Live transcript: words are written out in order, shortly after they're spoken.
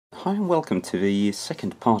Hi and welcome to the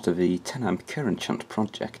second part of the 10 amp current shunt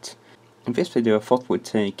project. In this video I thought we'd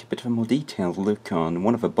take a bit of a more detailed look on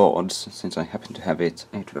one of the boards, since I happen to have it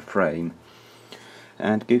out of the frame,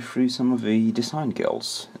 and go through some of the design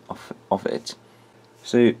goals of it.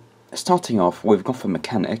 So, starting off, we've got the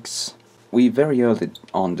mechanics. We very early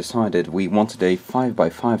on decided we wanted a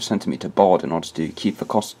 5x5cm board in order to keep the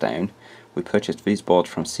cost down. We purchased these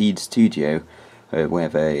boards from Seed Studio, where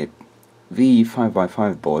the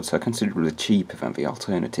 5x5 boards are considerably cheaper than the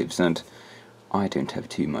alternatives, and I don't have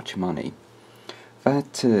too much money.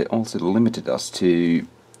 That also limited us to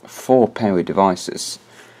 4 power devices,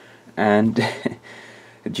 and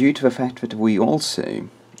due to the fact that we also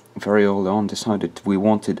very early on decided we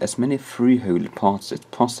wanted as many thru-hole parts as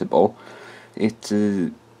possible, it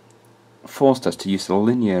forced us to use a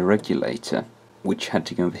linear regulator, which had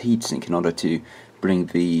to go on the heatsink in order to bring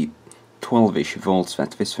the 12-ish volts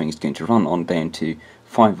that this thing is going to run on down to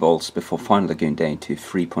 5 volts before finally going down to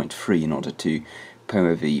 3.3 in order to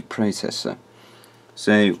power the processor.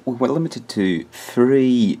 So we were limited to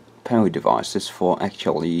 3 power devices for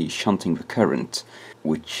actually shunting the current,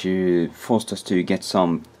 which forced us to get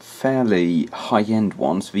some fairly high-end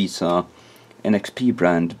ones. These are NXP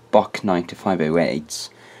brand Buck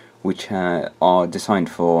 9508s, which are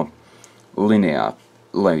designed for linear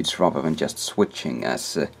loads rather than just switching,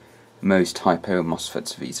 as most high-power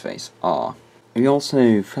MOSFETs these days are. We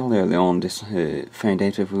also fairly early on found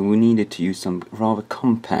out that we needed to use some rather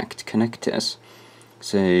compact connectors.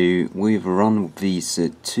 So we've run these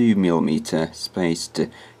 2mm spaced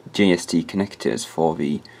JST connectors for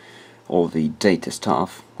all the data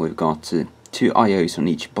stuff. We've got 2 IOs on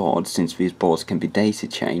each board, since these boards can be daisy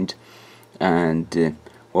chained, and we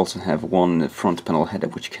also have one front panel header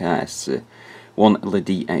which has one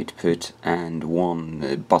LED output and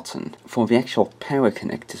one button. For the actual power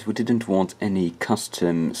connectors, we didn't want any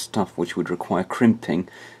custom stuff which would require crimping,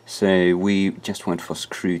 so we just went for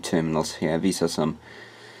screw terminals here. These are some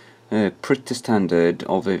pretty standard,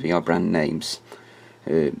 although they are brand names,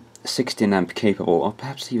 16 amp capable, or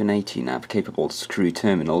perhaps even 18 amp capable screw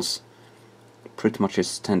terminals. Pretty much as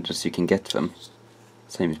standard as you can get them.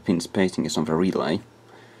 Same as pin spacing as on the relay,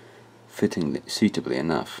 fitting suitably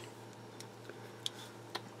enough.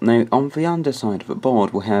 Now, on the underside of the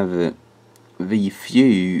board we have the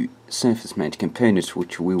few surface mount components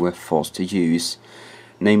which we were forced to use,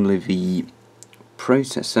 namely the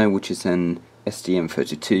processor, which is an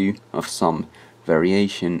STM32 of some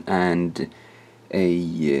variation, and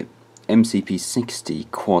a MCP60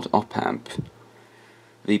 quad op-amp.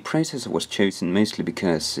 The processor was chosen mostly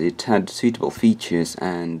because it had suitable features,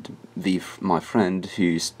 and my friend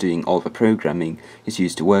who's doing all the programming is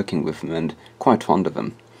used to working with them and quite fond of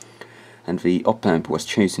them. And the op-amp was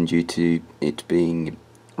chosen due to it being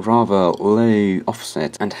rather low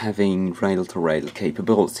offset and having rail-to-rail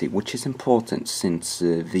capability, which is important since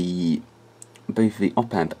both the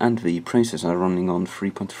op-amp and the processor are running on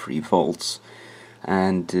 3.3 volts,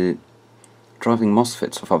 and driving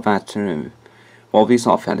MOSFETs of that, while these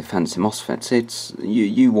are fairly fancy MOSFETs,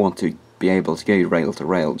 you want to be able to go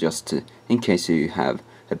rail-to-rail just in case you have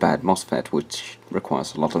a bad MOSFET which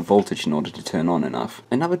requires a lot of voltage in order to turn on enough.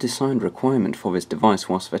 Another design requirement for this device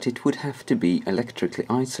was that it would have to be electrically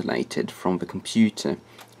isolated from the computer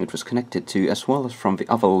it was connected to, as well as from the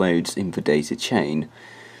other loads in the daisy chain.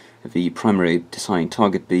 The primary design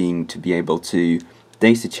target being to be able to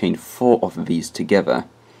daisy chain 4 of these together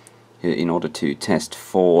in order to test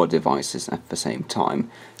 4 devices at the same time.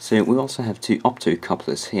 So we also have 2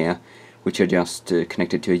 optocouplers here, which are just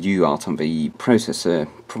connected to a UART on the processor,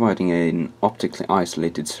 providing an optically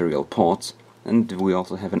isolated serial port, and we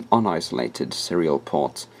also have an unisolated serial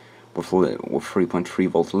port with 3.3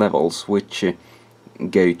 volt levels, which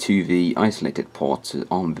go to the isolated port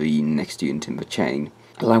on the next unit in the chain,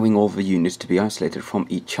 allowing all the units to be isolated from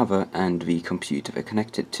each other and the computer they're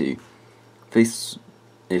connected to. This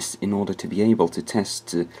is in order to be able to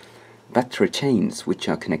test battery chains which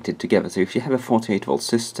are connected together. So if you have a 48 volt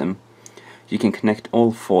system, you can connect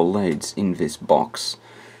all 4 loads in this box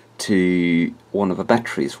to one of the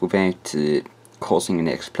batteries without causing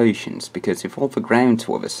any explosions, because if all the grounds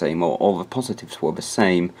were the same, or all the positives were the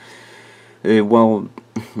same, well,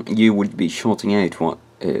 you would be shorting out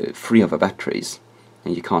 3 other batteries,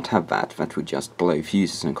 and you can't have that. That would just blow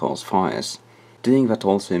fuses and cause fires. Doing that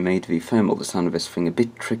also made the thermal design of this thing a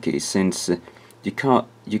bit tricky, since you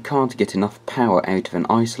can't get enough power out of an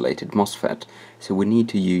isolated MOSFET, so we need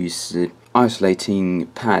to use isolating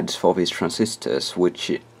pads for these transistors, which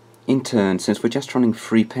in turn, since we're just running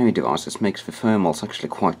 3 power devices, makes the thermals actually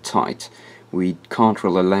quite tight, we can't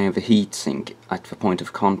really allow the heatsink at the point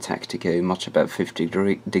of contact to go much above 50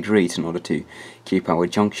 degrees in order to keep our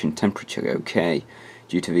junction temperature okay,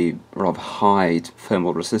 due to the rather high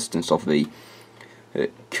thermal resistance of the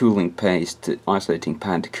cooling paste, isolating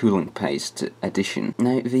pad cooling paste addition.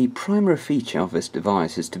 Now, the primary feature of this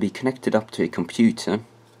device is to be connected up to a computer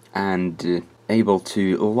and able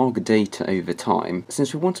to log data over time.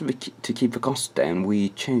 Since we wanted to keep the cost down, we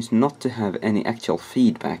chose not to have any actual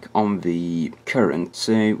feedback on the current,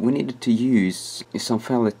 so we needed to use some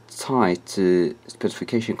fairly tight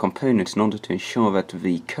specification components in order to ensure that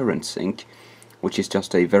the current sink, which is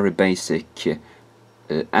just a very basic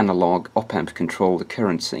analog op-amp controlled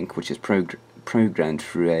current sink, which is programmed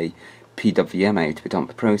through a PWM output on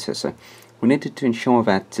the processor, we needed to ensure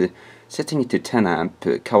that setting it to 10 amp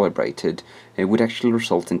calibrated would actually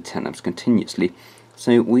result in 10 amps continuously.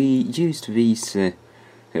 So we used these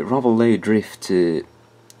rather low drift and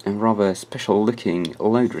rather special looking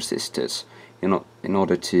load resistors in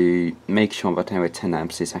order to make sure that our 10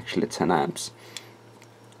 amps is actually 10 amps.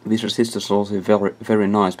 These resistors are also very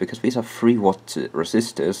nice because these are 3 watt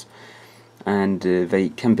resistors, and they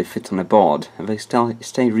can be fit on a board, and they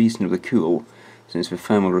stay reasonably cool, since the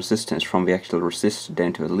thermal resistance from the actual resistor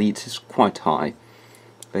down to the leads is quite high.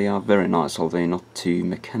 They are very nice, although not too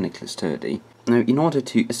mechanically sturdy. Now, in order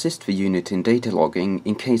to assist the unit in data logging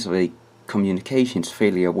in case of a communications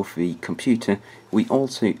failure with the computer, we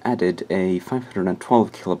also added a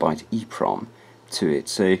 512 kilobyte EEPROM to it,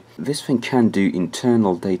 so this thing can do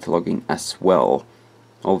internal data logging as well,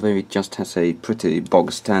 although it just has a pretty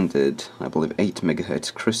bog standard, I believe 8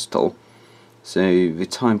 MHz crystal, so the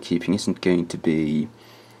timekeeping isn't going to be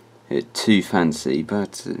too fancy,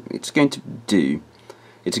 but it's going to do.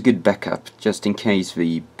 It's a good backup, just in case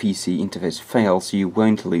the PC interface fails. You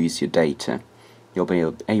won't lose your data, you'll be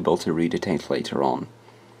able to read it out later on.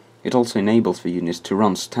 It also enables the units to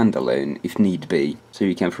run standalone if need be, so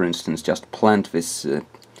you can, for instance, just plant this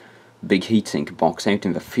big heatsink box out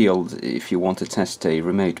in the field if you want to test a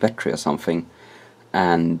remote battery or something,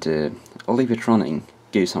 and leave it running,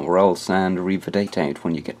 go somewhere else and read the data out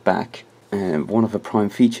when you get back. One of the prime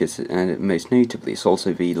features, most notably, is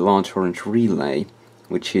also the large orange relay,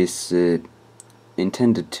 which is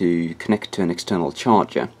intended to connect to an external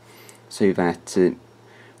charger, so that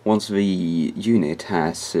once the unit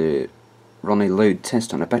has run a load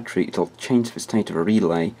test on a battery, it'll change the state of a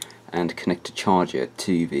relay and connect a charger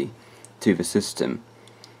to the system,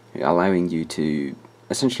 allowing you to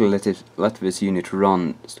essentially let this unit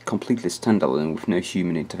run completely standalone with no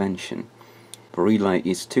human intervention. The relay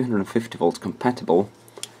is 250 volts compatible.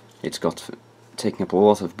 It's taking up a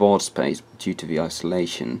lot of board space due to the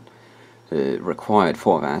isolation required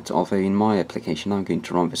for that, although in my application I'm going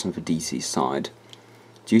to run this on the DC side.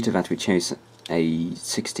 Due to that, we chose a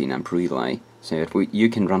 16 amp relay, so that you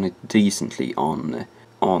can run it decently on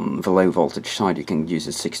the low voltage side. You can use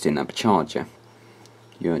a 16 amp charger.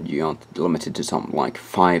 You aren't limited to something like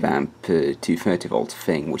 5 amp 230 volt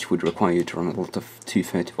thing, which would require you to run a lot of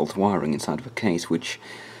 230 volt wiring inside of a case, which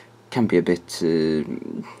can be a bit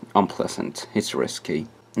unpleasant. It's risky.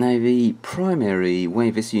 Now, the primary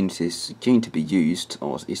way this unit is going to be used,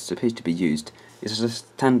 or is supposed to be used, is as a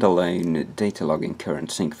standalone data logging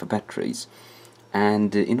current sink for batteries.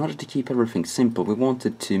 And in order to keep everything simple, we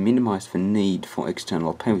wanted to minimize the need for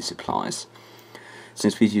external power supplies.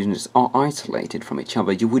 Since these units are isolated from each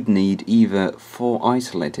other, you would need either 4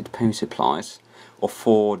 isolated power supplies or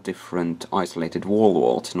 4 different isolated wall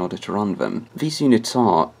warts in order to run them. These units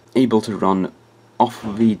are able to run off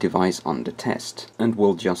the device under test, and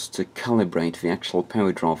will just calibrate the actual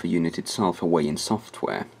power draw of the unit itself away in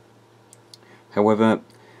software. However,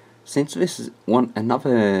 since this is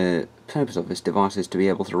another purpose of this device is to be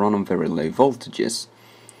able to run on very low voltages,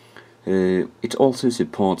 it also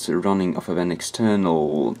supports running off of an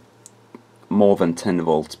external more than 10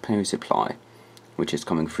 volts power supply, which is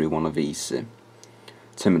coming through one of these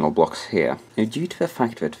terminal blocks here. Now, due to the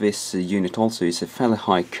fact that this unit also is a fairly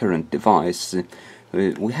high current device,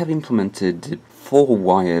 we have implemented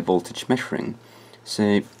 4-wire voltage measuring.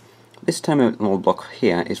 So this terminal block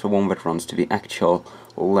here is the one that runs to the actual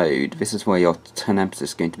load. This is where your 10 amps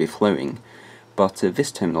is going to be flowing. But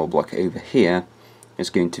this terminal block over here is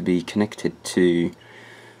going to be connected to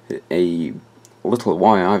a little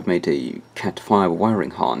wire. I've made a Cat5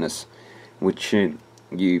 wiring harness, which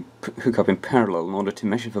you hook up in parallel in order to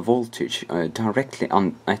measure the voltage directly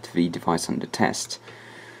at the device under test.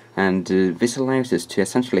 And this allows us to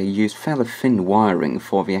essentially use fairly thin wiring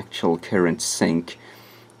for the actual current sink,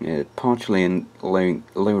 partially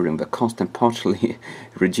lowering the cost and partially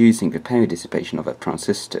reducing the power dissipation of the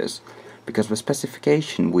transistors. because the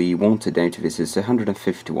specification we wanted out of this is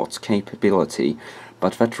 150 watts capability,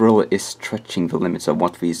 but that really is stretching the limits of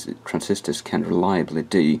what these transistors can reliably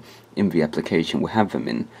do in the application we have them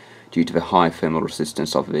in, due to the high thermal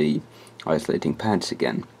resistance of the isolating pads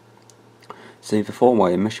again. So the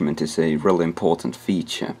 4-wire measurement is a really important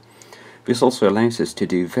feature. This also allows us to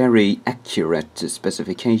do very accurate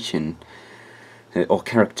specification or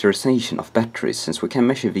characterization of batteries, since we can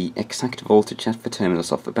measure the exact voltage at the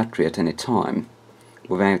terminals of the battery at any time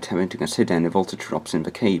without having to consider any voltage drops in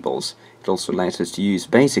the cables. It also allows us to use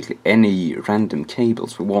basically any random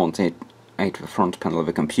cables we want out of the front panel of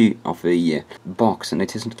the box, and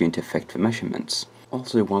it isn't going to affect the measurements.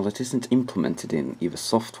 Also, while it isn't implemented in either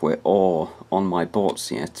software or on my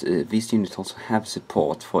boards yet, these units also have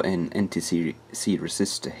support for an NTC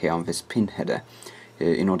resistor here on this pin header,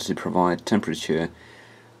 in order to provide temperature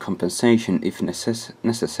compensation if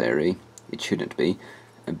necessary. It shouldn't be,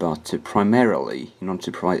 but primarily in order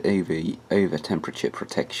to provide over temperature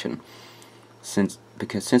protection.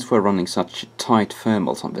 Because since we're running such tight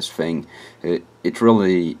thermals on this thing, it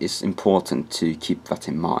really is important to keep that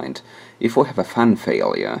in mind. If we have a fan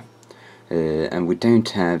failure and we don't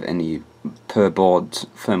have any per board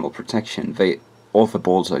thermal protection, all the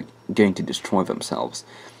boards are going to destroy themselves,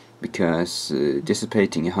 because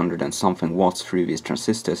dissipating 100 and something watts through these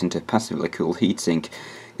transistors into a passively cooled heatsink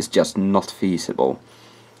is just not feasible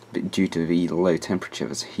due to the low temperature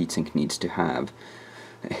this heatsink needs to have.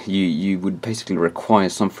 You would basically require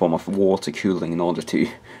some form of water cooling in order to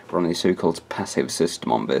run a so-called passive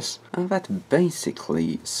system on this. And that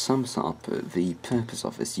basically sums up the purpose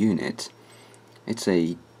of this unit. It's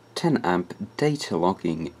a 10 amp data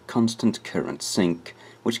logging constant current sink,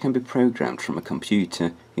 which can be programmed from a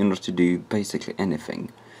computer in order to do basically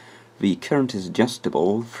anything. The current is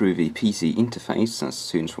adjustable through the PC interface as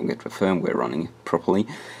soon as we get the firmware running properly,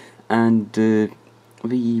 and the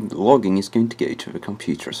logging is going to go to the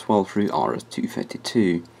computer as well through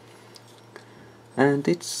RS-232. And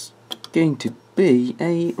it's going to be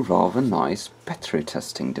a rather nice battery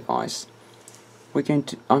testing device.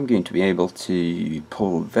 I'm going to be able to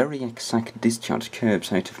pull very exact discharge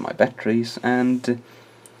curves out of my batteries, and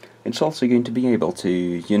it's also going to be able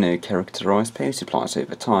to, characterize power supplies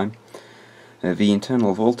over time. The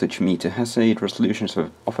internal voltage meter has a resolution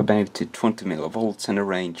of about 20 millivolts and a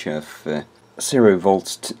range of 0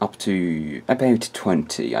 volts up to about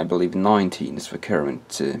 20. I believe 19 is the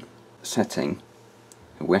current setting.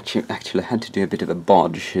 We actually had to do a bit of a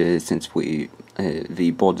bodge since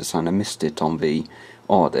the board designer missed it on the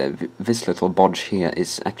order. This little bodge here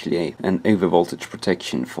is actually an overvoltage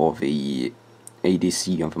protection for the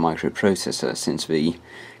ADC of the microprocessor, since the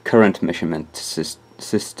current measurement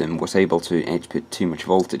system was able to output too much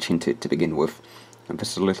voltage into it to begin with. And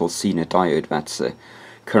there's a little Zener diode that's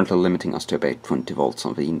currently limiting us to about 20 volts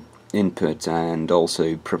on the input, and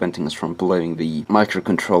also preventing us from blowing the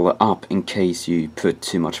microcontroller up in case you put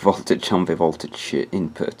too much voltage on the voltage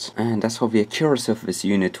input. And as for the accuracy of this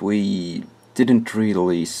unit, we didn't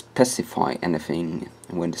really specify anything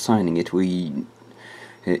when designing it.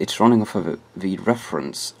 It's running off of the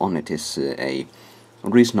reference on it is a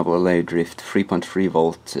reasonably low drift 3.3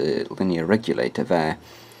 volt linear regulator there,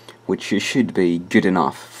 which should be good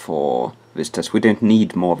enough for this test. We don't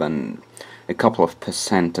need more than a couple of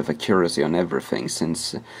 % of accuracy on everything,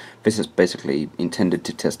 since this is basically intended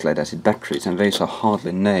to test lead-acid batteries, and those are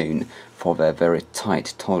hardly known for their very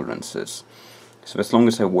tight tolerances. So as long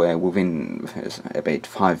as we're within about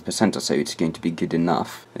 5% or so, it's going to be good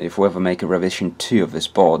enough. If we ever make a revision 2 of this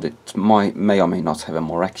board, it may or may not have a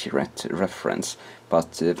more accurate reference,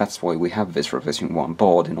 but that's why we have this revision 1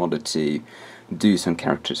 board, in order to do some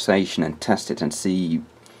characterization and test it and see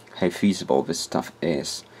how feasible this stuff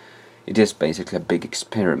is. It is basically a big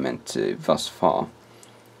experiment thus far,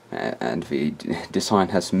 and the design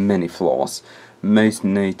has many flaws, most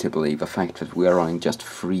notably the fact that we are running just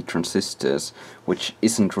 3 transistors, which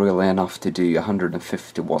isn't really enough to do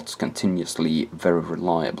 150 watts continuously very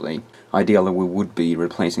reliably. Ideally we would be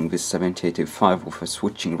replacing this 7805 with a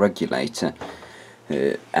switching regulator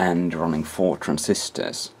and running 4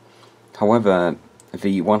 transistors. However,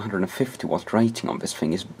 the 150 watt rating on this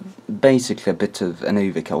thing is basically a bit of an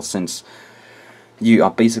overkill, since you are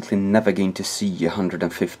basically never going to see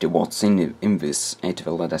 150 watts in this out of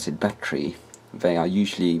a lead-acid battery. They are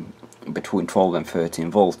usually between 12 and 13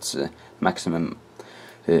 volts maximum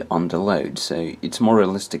under load, so it's more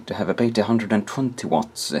realistic to have about 120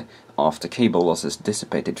 watts after cable losses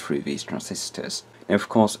dissipated through these transistors. Now, of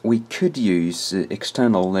course, we could use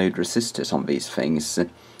external load resistors on these things,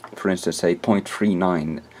 for instance a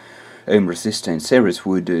 0.39 ohm resistor in series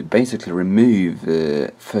would basically remove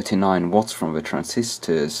 39 watts from the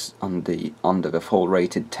transistors under the full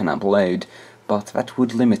rated 10 amp load, but that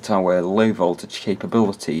would limit our low voltage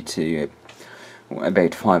capability to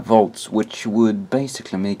about 5 volts, which would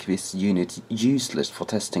basically make this unit useless for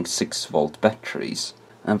testing 6 volt batteries,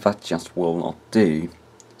 and that just will not do.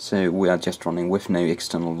 So we are just running with no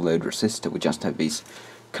external load resistor, we just have these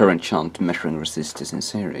current shunt measuring resistors in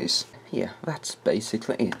series. Yeah, that's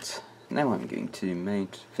basically it. Now I'm going to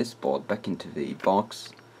mount this board back into the box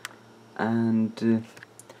and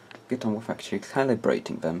get on with actually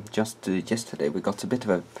calibrating them. Just yesterday we got a bit of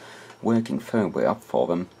a working firmware up for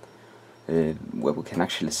them, where we can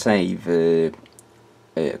actually save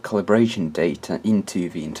calibration data into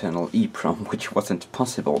the internal EEPROM, which wasn't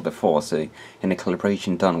possible before, so any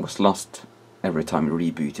calibration done was lost every time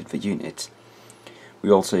we rebooted the unit.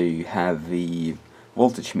 We also have the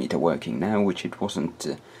voltage meter working now, which it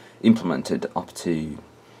wasn't implemented up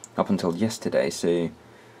until yesterday, so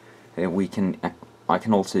I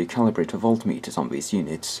can also calibrate the voltmeters on these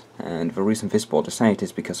units, and the reason this board is out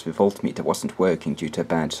is because the voltmeter wasn't working due to a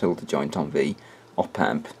bad solder joint on the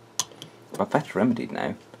op-amp. But that's remedied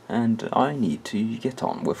now, and I need to get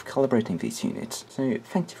on with calibrating these units. So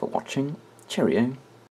thank you for watching, cheerio.